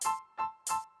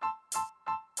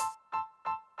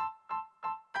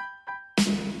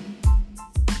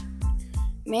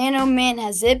Man, oh man,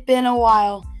 has it been a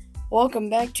while. Welcome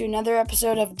back to another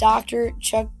episode of Dr.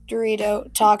 Chuck Dorito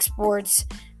Talk Sports,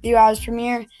 the Hours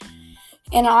premiere.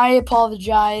 And I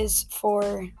apologize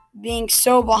for being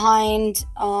so behind.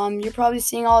 You're probably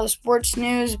seeing all the sports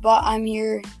news, but I'm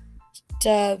here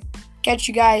to catch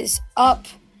you guys up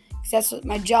because that's what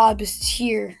my job is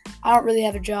here. I don't really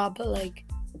have a job, but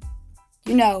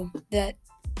you know that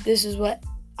this is what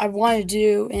I want to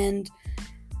do, and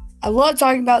I love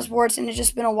talking about sports, and it's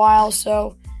just been a while,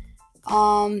 so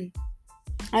I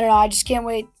don't know, I just can't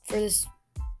wait for this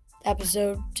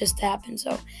episode just to happen.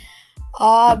 So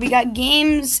we got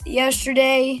games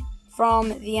yesterday from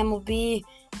the MLB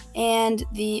and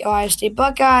the Ohio State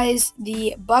Buckeyes.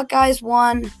 The Buckeyes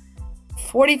won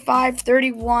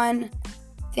 45-31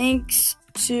 thanks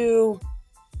to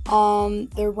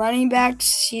their running back,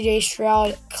 C.J.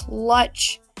 Stroud,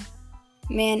 clutch,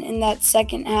 man, in that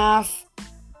second half.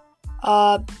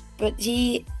 But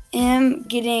him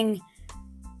getting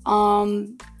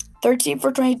 13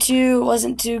 for 22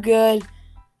 wasn't too good.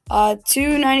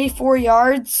 294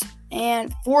 yards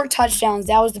and 4 touchdowns.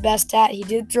 That was the best stat. He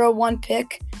did throw 1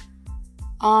 pick,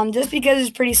 just because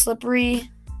it's pretty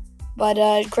slippery. But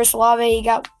Chris Olave, he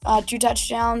got 2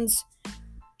 touchdowns.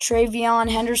 Travion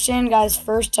Henderson got his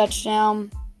first touchdown.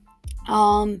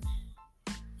 And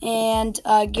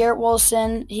Garrett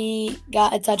Wilson, he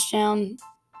got a touchdown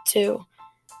too.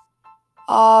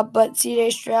 But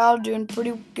C.J. Stroud doing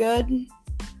pretty good.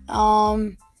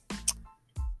 The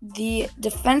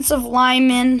defensive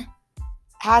lineman,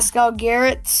 Haskell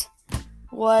Garrett,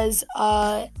 was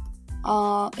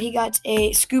he got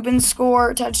a scoop and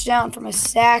score touchdown from a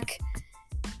sack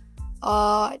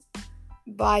by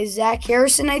Zach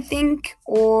Harrison, I think,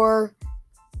 or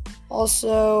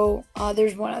also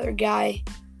there's one other guy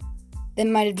that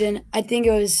might have been, I think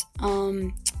it was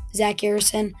Zach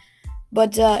Harrison,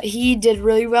 but he did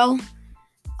really well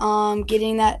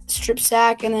getting that strip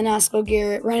sack, and then Haskell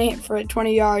Garrett running it for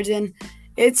 20 yards, and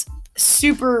it's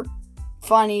super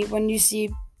funny when you see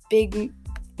big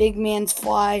mans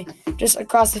fly just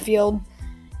across the field.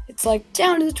 It's like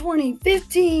down to the 20,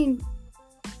 15,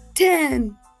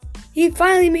 10. He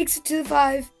finally makes it to the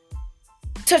 5.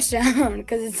 Touchdown,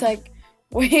 because it's like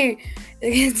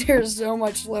they're so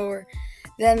much slower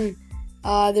than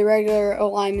the regular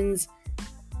O-linemen's.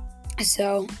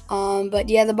 So, but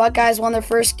yeah, the Buckeyes won their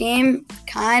first game,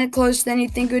 kind of closer than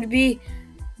you'd think it would be,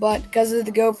 but because of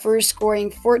the Gophers scoring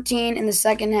 14 in the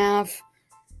second half,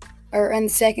 or in the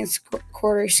second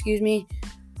quarter,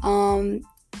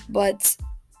 but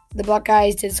the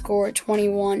Buckeyes did score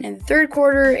 21 in the third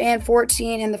quarter and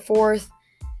 14 in the fourth.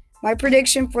 My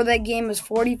prediction for that game was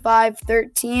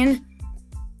 45-13.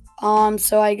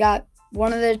 So I got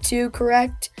one of the two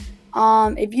correct.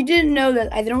 If you didn't know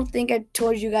that, I don't think I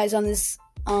told you guys on this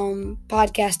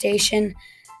podcast station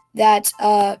that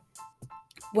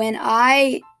when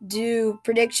I do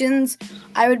predictions,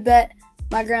 I would bet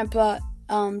my grandpa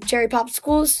cherry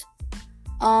popsicles.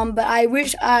 But I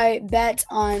wish I bet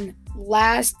on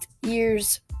last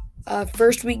year's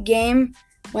first week game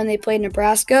when they played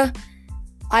Nebraska.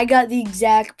 I got the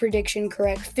exact prediction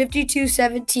correct,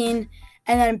 52-17,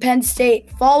 and then Penn State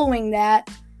following that,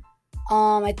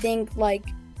 I think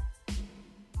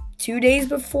 2 days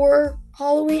before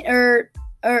Halloween,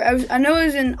 I know it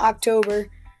was in October,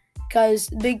 because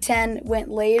the Big Ten went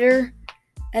later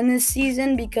in this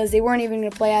season because they weren't even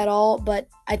going to play at all, but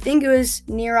I think it was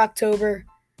near October,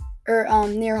 or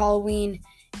near Halloween,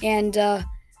 and I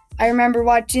remember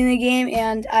watching the game,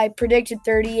 and I predicted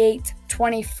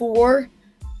 38-24,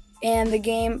 and the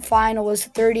game final was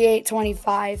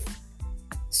 38-25.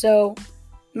 So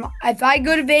if I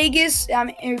go to Vegas,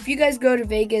 if you guys go to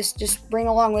Vegas, just bring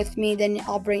along with me. Then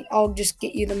I'll just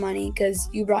get you the money because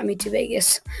you brought me to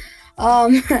Vegas.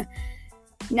 Now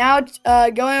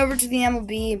going over to the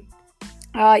MLB.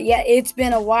 Yeah, it's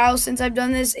been a while since I've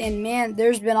done this, and man,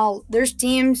 there's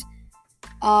teams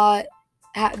that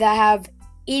have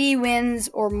 80 wins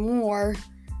or more,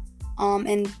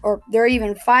 or they're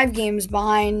even 5 games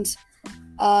behind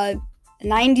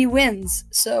 90 wins.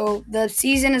 So the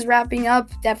season is wrapping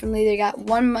up. Definitely, they got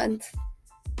 1 month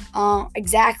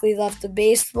exactly left of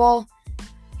baseball,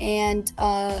 and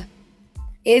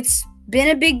it's been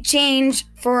a big change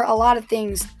for a lot of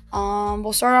things.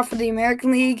 We'll start off with the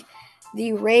American League.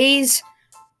 The Rays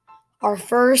are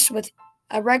first with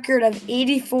a record of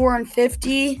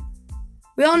 84-50.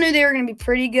 We all knew they were going to be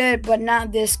pretty good, but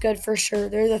not this good for sure.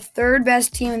 They're the third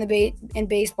best team in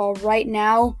baseball right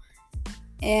now.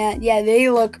 And yeah, they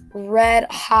look red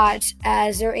hot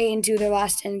as they're 8-2 their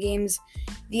last 10 games.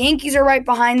 The Yankees are right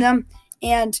behind them,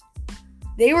 and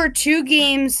they were 2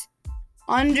 games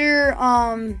under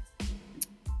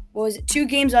 2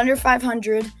 games under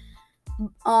 500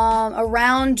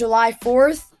 around July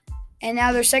 4th, and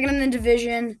now they're second in the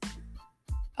division,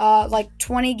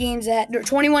 20 games ahead,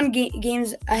 21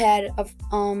 games ahead of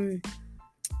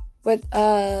with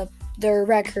their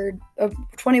record of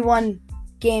 21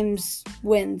 games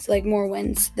wins, like more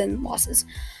wins than losses.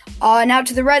 Now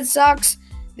to the Red Sox,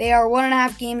 they are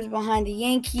 1.5 games behind the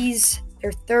Yankees.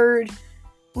 They're third.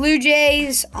 Blue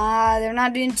Jays, they're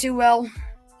not doing too well,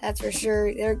 that's for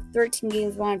sure. They're 13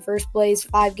 games behind first place,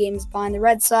 5 games behind the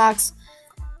Red Sox.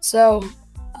 So,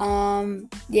 I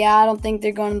don't think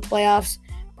they're going to the playoffs.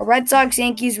 But Red Sox,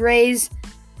 Yankees, Rays,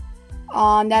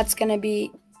 that's going to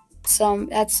be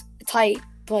that's a tight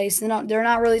place. They're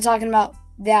not really talking about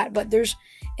that, but there's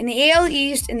in the AL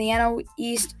East and the NL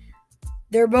East,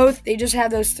 they just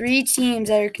have those 3 teams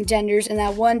that are contenders and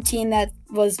that one team that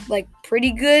was like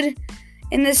pretty good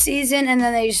in this season, and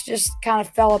then they just kind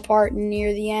of fell apart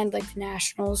near the end, like the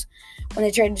Nationals when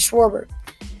they traded Schwarber.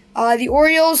 The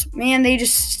Orioles, man, they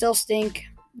just still stink.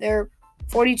 They're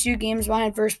 42 games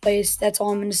behind first place. That's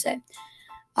all I'm going to say.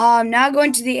 Now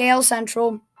going to the AL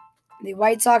Central, the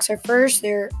White Sox are first.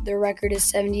 Their record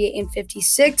is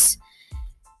 78-56,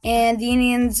 and the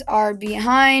Indians are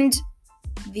behind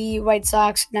the White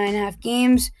Sox 9.5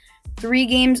 games, 3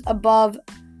 games above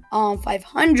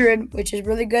 500, which is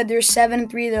really good. They're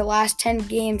 7-3 their last 10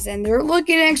 games, and they're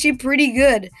looking actually pretty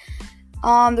good.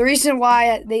 The reason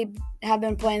why they have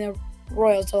been playing the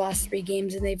Royals the last 3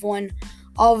 games, and they've won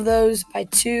all of those by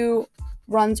 2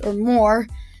 runs or more,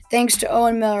 thanks to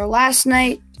Owen Miller last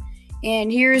night.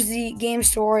 And here's the game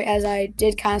story, as I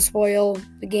did kind of spoil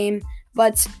the game,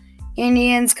 but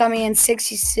Indians coming in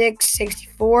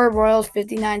 66-64, Royals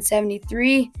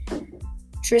 59-73.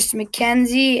 Tristan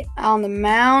McKenzie on the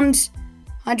mound.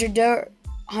 Hunter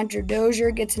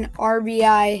Dozier gets an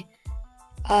RBI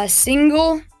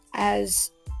single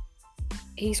as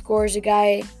he scores a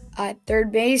guy at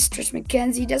third base. Tristan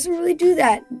McKenzie doesn't really do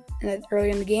that early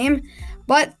in the game,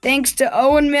 but thanks to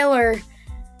Owen Miller,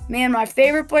 man, my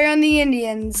favorite player on the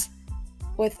Indians,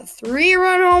 with a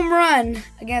 3-run home run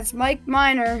against Mike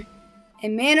Minor.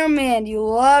 And man, oh man, you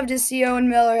love to see Owen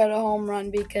Miller hit a home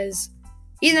run because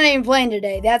he's not even playing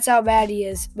today. That's how bad he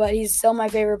is, but he's still my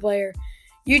favorite player.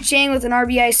 Yu Chang with an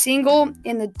RBI single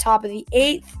in the top of the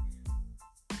 8th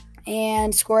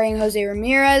and scoring Jose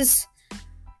Ramirez.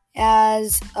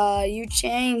 As Yu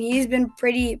Chang, he's been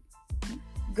pretty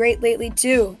great lately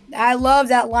too. I love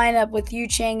that lineup with Yu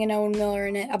Chang and Owen Miller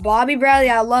in it. Bobby Bradley,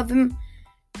 I love him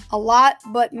a lot,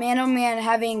 but man, oh man,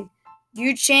 having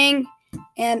Yu Chang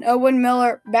and Owen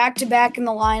Miller back-to-back in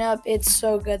the lineup, it's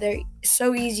so good. They're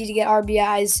so easy to get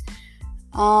RBIs,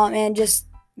 and just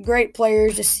great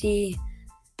players to see.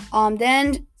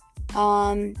 Then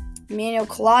Emmanuel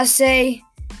Clase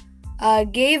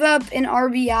gave up an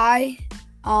RBI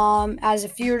as a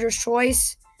fielder's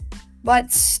choice,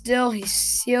 but still he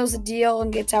seals the deal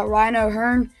and gets out Ryan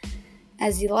O'Hearn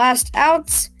as the last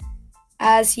out,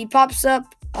 as he pops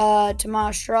up to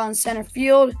Miles Straw in center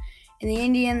field. And the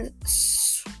Indians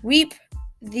sweep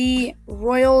the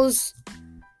Royals.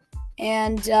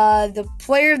 And the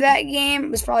player of that game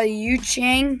was probably Yu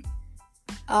Chang.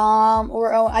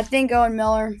 I think Owen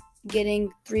Miller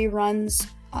getting 3 runs.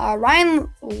 Ryan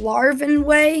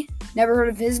Larvenway, never heard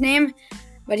of his name,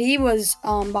 but he was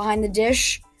behind the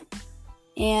dish.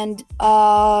 And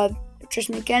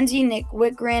Tristan McKenzie, Nick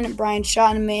Whitgren, Brian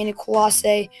Schott, and Emmanuel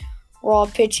Clase were all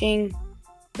pitching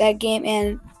that game.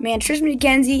 And man, Tristan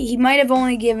McKenzie, he might have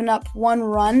only given up 1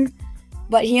 run,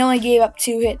 but he only gave up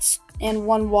 2 hits and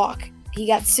 1 walk. He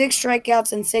got 6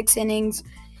 strikeouts in 6 innings.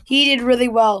 He did really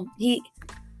well.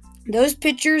 Those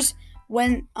pitchers,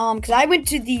 because I went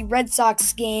to the Red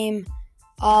Sox game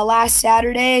last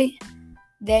Saturday,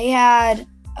 they had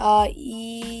Cal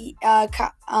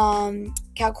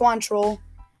Quantrill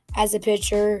as a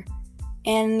pitcher,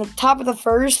 and the top of the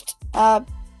first,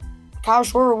 Kyle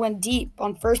Schwarber went deep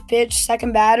on first pitch,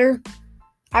 second batter.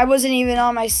 I wasn't even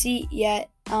on my seat yet,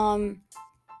 and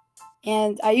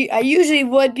I usually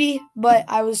would be, but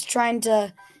I was trying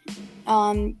to.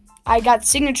 I got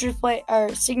signatures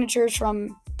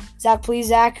from Zach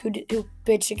Plesac, who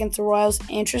pitched against the Royals,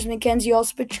 and Tristan McKenzie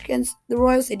also pitched against the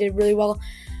Royals. They did really well,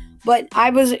 but I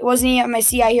wasn't even at my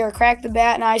seat. I hear a crack the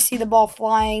bat, and I see the ball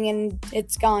flying, and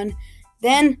it's gone.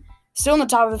 Then, still in the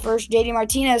top of the first, JD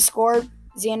Martinez scored.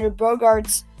 Xander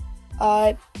Bogaerts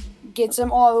gets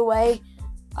him all the way.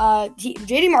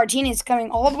 JD Martinez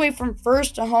coming all the way from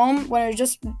first to home when it was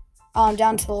just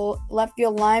down to the left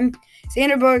field line.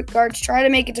 Xander Bogaerts tried to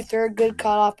make it to third. Good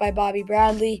cutoff by Bobby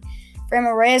Bradley.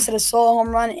 Framber Reyes had a solo home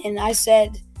run, and I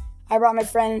I brought my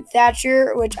friend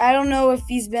Thatcher, which I don't know if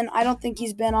I don't think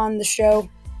he's been on the show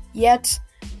yet,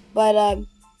 but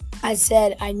I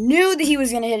said I knew that he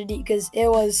was going to hit it deep because it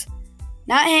was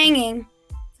not hanging.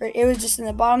 It was just in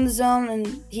the bottom of the zone,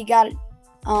 and he got it,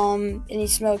 and he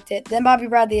smoked it. Then Bobby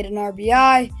Bradley had an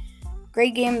RBI.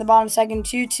 Great game in the bottom second,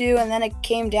 2-2, and then it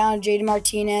came down to JD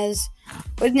Martinez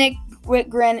with Nick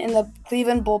Whitgren in the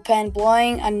Cleveland bullpen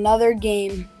blowing another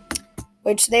game,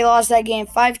 which they lost that game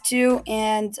 5-2,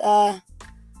 and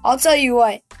I'll tell you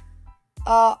what,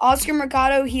 Oscar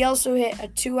Mercado, he also hit a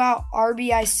 2-out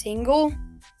RBI single.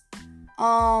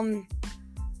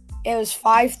 It was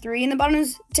 5-3 in the bottom of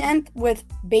the 10th with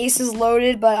bases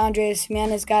loaded, but Andres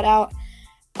Jimenez got out.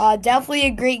 Definitely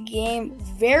a great game.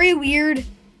 Very weird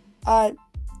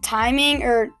timing,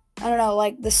 or I don't know,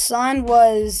 like the sun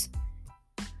was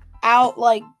out,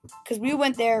 like, because we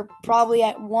went there probably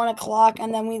at 1 o'clock,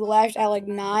 and then we left at like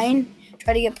 9,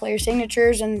 tried to get player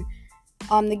signatures, and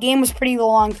the game was pretty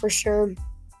long for sure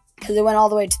because it went all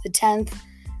the way to the 10th,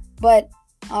 but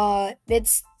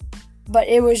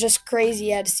it was just crazy.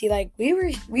 You had to see, like,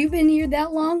 we've been here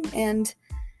that long,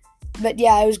 but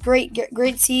yeah, it was great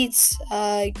seats.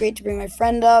 Great to bring my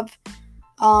friend up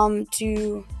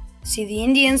to see the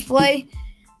Indians play.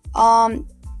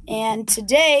 And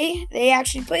today they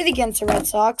actually played against the Red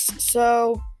Sox,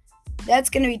 so that's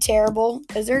going to be terrible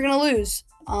because they're going to lose.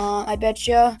 I bet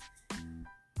you.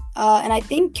 And I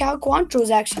think Cal Quantrill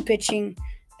is actually pitching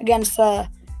against the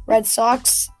Red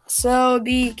Sox. So it'd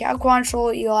be Cal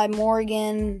Quantrill, Eli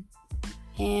Morgan,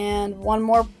 and one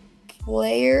more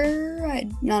player.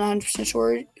 I'm not 100%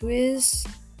 sure who is.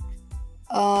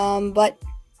 But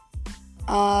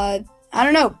I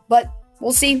don't know. But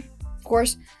we'll see, of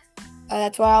course.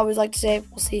 That's what I always like to say.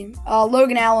 We'll see.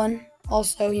 Logan Allen,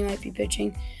 also, he might be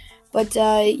pitching. But,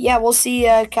 yeah, we'll see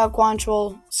Cal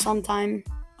Quantrill sometime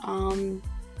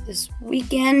this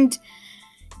weekend.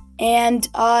 And,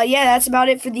 yeah, that's about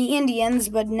it for the Indians.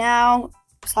 But now,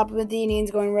 stopping with the Indians,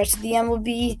 going rest of the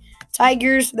MLB.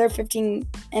 Tigers, they're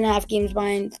 15.5 games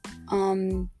behind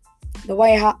the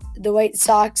White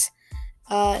Sox.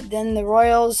 Then the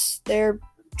Royals, they're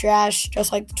trash,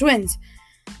 just like the Twins.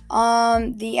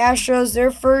 The Astros,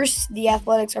 they're first. The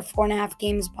Athletics are 4.5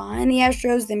 games behind the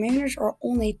Astros. The Mariners are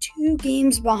only 2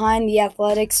 games behind the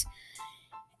Athletics.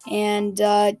 And,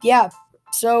 yeah,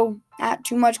 so not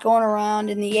too much going around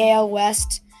in the AL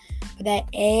West. But that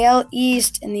AL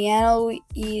East and the NL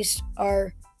East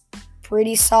are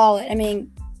pretty solid. I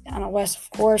mean, NL West, of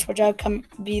course, which I'll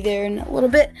be there in a little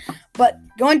bit. But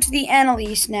going to the NL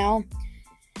East now.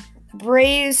 The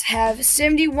Braves have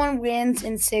 71 wins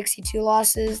and 62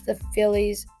 losses. The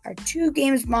Phillies are 2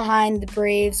 games behind the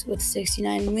Braves with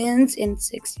 69 wins and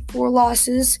 64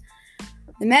 losses.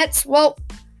 The Mets, well,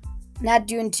 not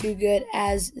doing too good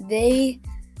as they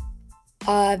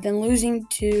have been losing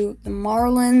to the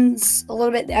Marlins a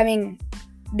little bit. I mean,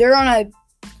 they're on a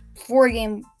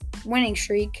 4-game winning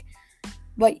streak,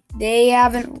 but they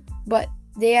had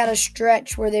a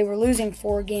stretch where they were losing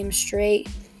 4 games straight.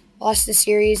 Lost the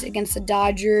series against the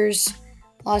Dodgers,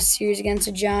 lost the series against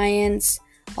the Giants,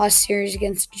 lost the series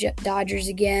against the Dodgers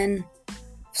again,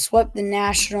 swept the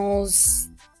Nationals.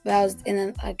 That was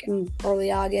in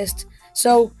early August.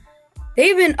 So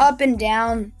they've been up and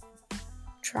down,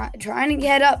 trying to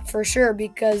get up for sure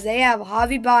because they have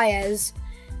Javi Baez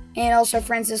and also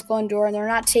Francisco Lindor, and they're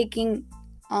not taking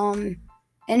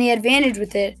any advantage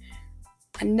with it.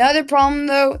 Another problem,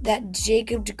 though, that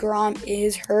Jacob deGrom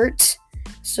is hurt.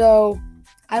 So,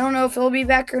 I don't know if he'll be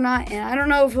back or not, and I don't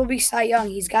know if he'll be Cy Young.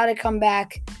 He's got to come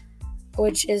back,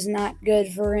 which is not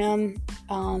good for him.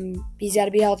 He's got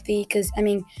to be healthy because, I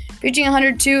mean, pitching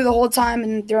 102 the whole time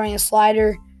and throwing a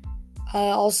slider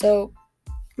also,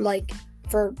 like,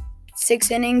 for 6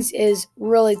 innings is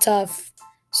really tough.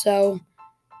 So,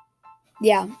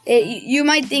 yeah, you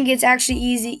might think it's actually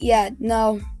easy. Yeah,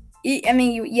 no. I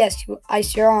mean, yes, you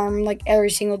ice your arm, like, every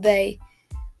single day.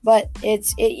 But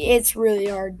it's really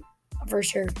hard, for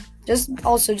sure. Just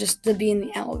to be in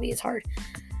the MLB is hard.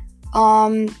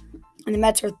 And the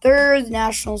Mets are 3rd, the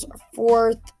Nationals are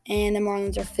 4th, and the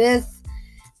Marlins are 5th.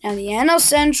 Now the NL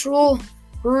Central,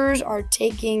 Brewers are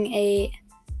taking a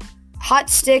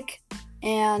hot stick,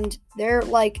 and they're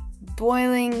like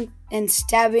boiling and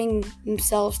stabbing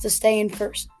themselves to stay in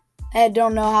first. I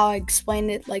don't know how I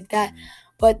explained it like that,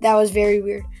 but that was very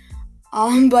weird.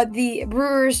 But the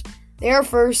Brewers, they are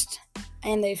first,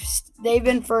 and they've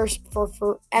been first for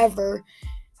forever.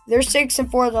 They're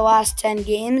 6-4 the last 10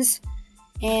 games,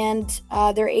 and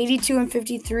they're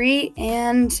 82-53,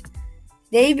 and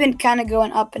they've been kind of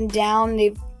going up and down.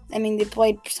 they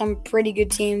played some pretty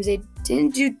good teams. They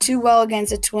didn't do too well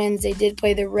against the Twins. They did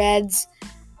play the Reds.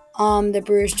 The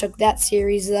Brewers took that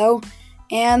series, though.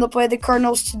 And they'll play the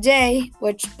Cardinals today,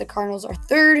 which the Cardinals are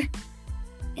third.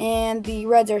 And the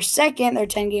Reds are second. They're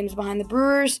 10 games behind the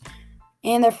Brewers.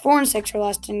 And they're 4-6 for the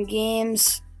last 10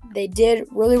 games. They did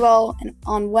really well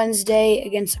on Wednesday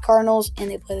against the Cardinals. And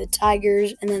they play the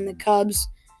Tigers and then the Cubs.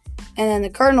 And then the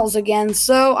Cardinals again.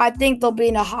 So I think they'll be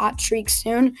in a hot streak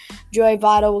soon. Joey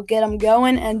Votto will get them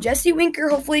going. And Jesse Winker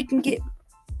hopefully can get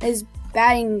his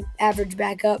batting average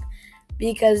back up,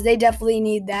 because they definitely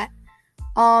need that.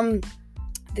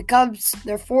 The Cubs,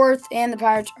 they're fourth, and the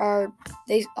Pirates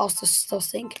they also still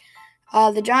stink.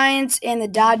 The Giants and the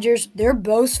Dodgers, they're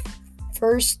both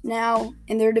first now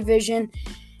in their division.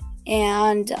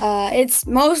 And it's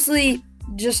mostly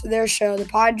just their show. The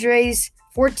Padres,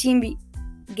 14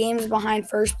 games behind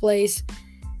first place.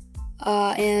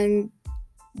 And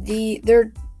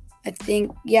they're, I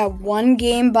think, 1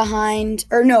 game behind,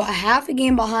 a half a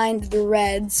game behind the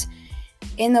Reds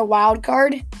in the wild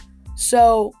card.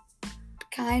 So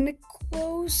kind of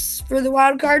close for the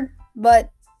wild card, but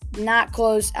not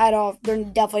close at all. They're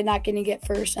definitely not going to get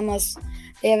first unless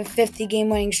they have a 50-game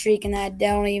winning streak, and that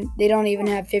they don't even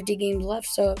have 50 games left.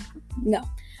 So no.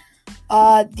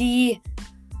 The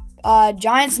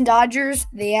Giants and Dodgers,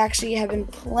 they actually have been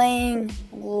playing,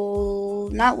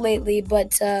 not lately,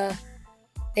 but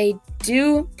they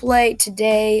do play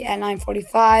today at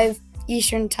 9:45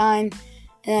 Eastern Time,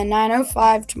 and then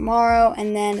 9:05 tomorrow,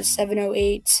 and then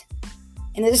 7:08.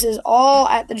 And this is all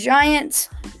at the Giants.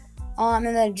 And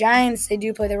the Giants, they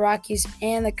do play the Rockies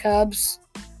and the Cubs,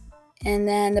 and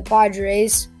then the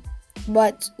Padres,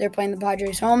 but they're playing the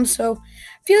Padres home. So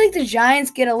I feel like the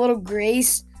Giants get a little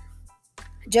grace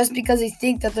just because they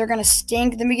think that they're going to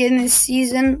stink at the beginning of the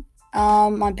season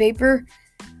on paper.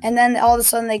 And then all of a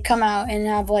sudden they come out and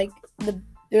have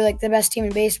they're like the best team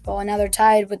in baseball. And now they're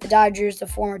tied with the Dodgers, the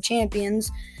former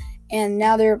champions. And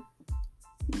now they're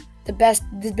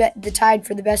the tied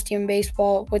for the best team in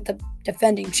baseball with the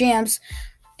defending champs.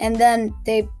 And then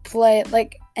they play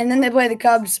the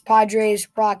Cubs, Padres,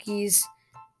 Rockies,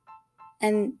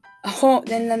 and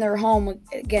then they're home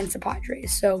against the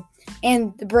Padres. So,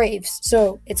 and the Braves.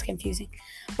 So it's confusing.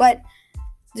 But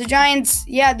the Giants,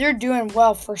 they're doing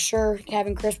well for sure.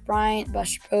 Having Chris Bryant,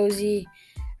 Buster Posey,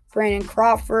 Brandon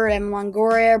Crawford, Evan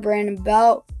Longoria, Brandon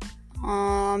Belt.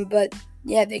 But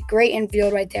they great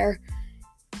infield right there.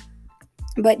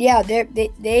 But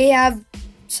they have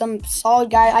some solid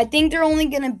guys. I think they're only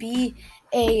gonna be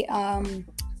not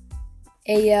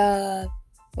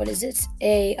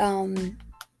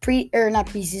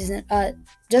preseason.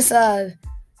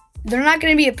 They're not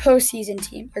gonna be a postseason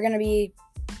team. They're gonna be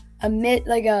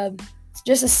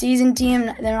just a season team.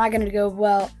 They're not gonna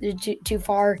go too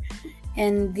far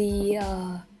in the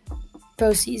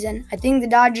postseason. I think the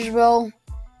Dodgers will.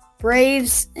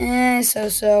 Braves,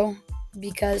 so.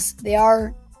 Because they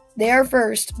are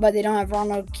first, but they don't have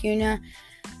Ronald Acuna.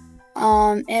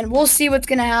 And we'll see what's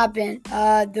gonna happen.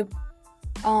 The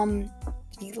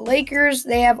Lakers,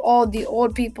 they have all the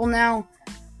old people now.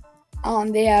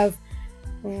 They have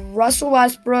Russell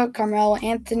Westbrook, Carmelo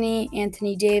Anthony,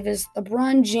 Anthony Davis,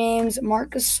 LeBron James,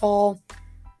 Marc Gasol,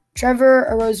 Trevor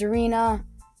Arozarena,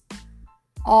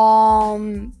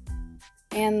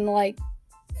 and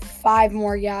 5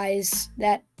 more guys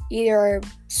that either are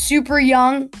super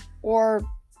young or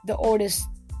the oldest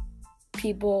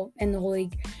people in the whole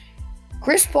league.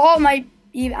 Chris Paul might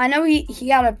even, I know he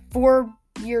got a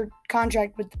 4-year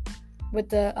contract with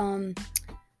the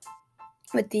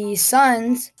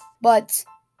Suns, but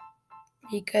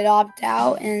he could opt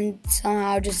out and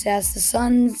somehow just ask the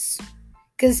Suns.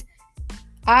 Because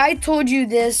I told you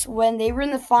this when they were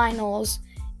in the finals,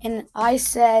 and I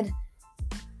said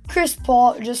Chris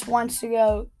Paul just wants to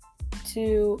go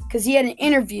because he had an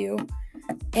interview,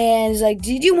 and he's like,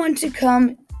 did you want to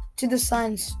come to the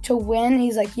Suns to win? And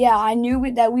he's like, yeah, I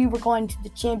knew that we were going to the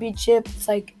championship. It's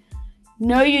like,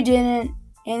 no, you didn't.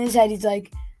 In his head, he's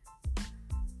like,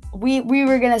 we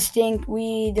were going to stink.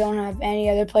 We don't have any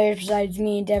other players besides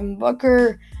me and Devin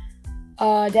Booker.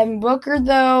 Devin Booker,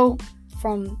 though,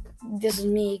 this is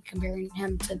me comparing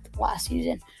him to last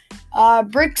season.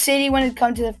 Brick City, when it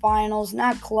comes to the finals,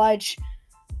 not clutch.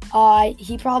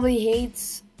 He probably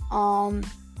hates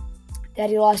that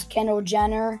he lost Kendall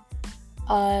Jenner.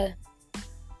 Or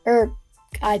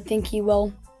I think he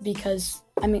will, because,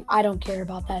 I don't care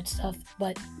about that stuff.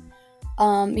 But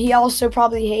he also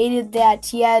probably hated that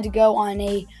he had to go on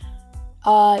a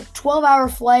 12-hour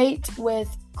flight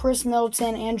with Chris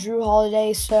Middleton and Drew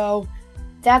Holiday. So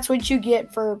that's what you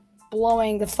get for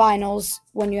blowing the finals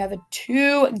when you have a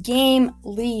 2-game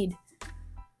lead.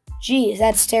 Geez,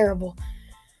 that's terrible.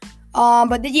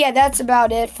 But that's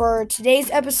about it for today's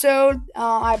episode.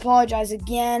 I apologize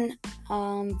again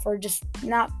for just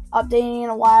not updating in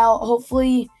a while.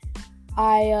 Hopefully,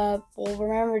 I will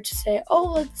remember to say,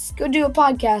 let's go do a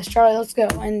podcast, Charlie, let's go.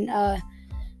 And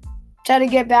try to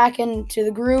get back into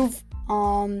the groove.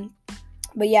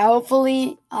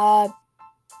 Hopefully,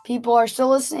 people are still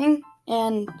listening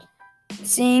and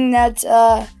seeing that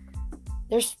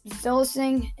they're still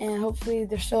listening, and hopefully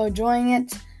they're still enjoying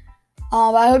it.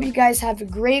 I hope you guys have a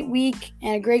great week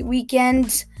and a great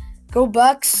weekend. Go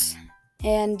Bucks,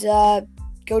 and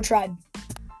go Tribe.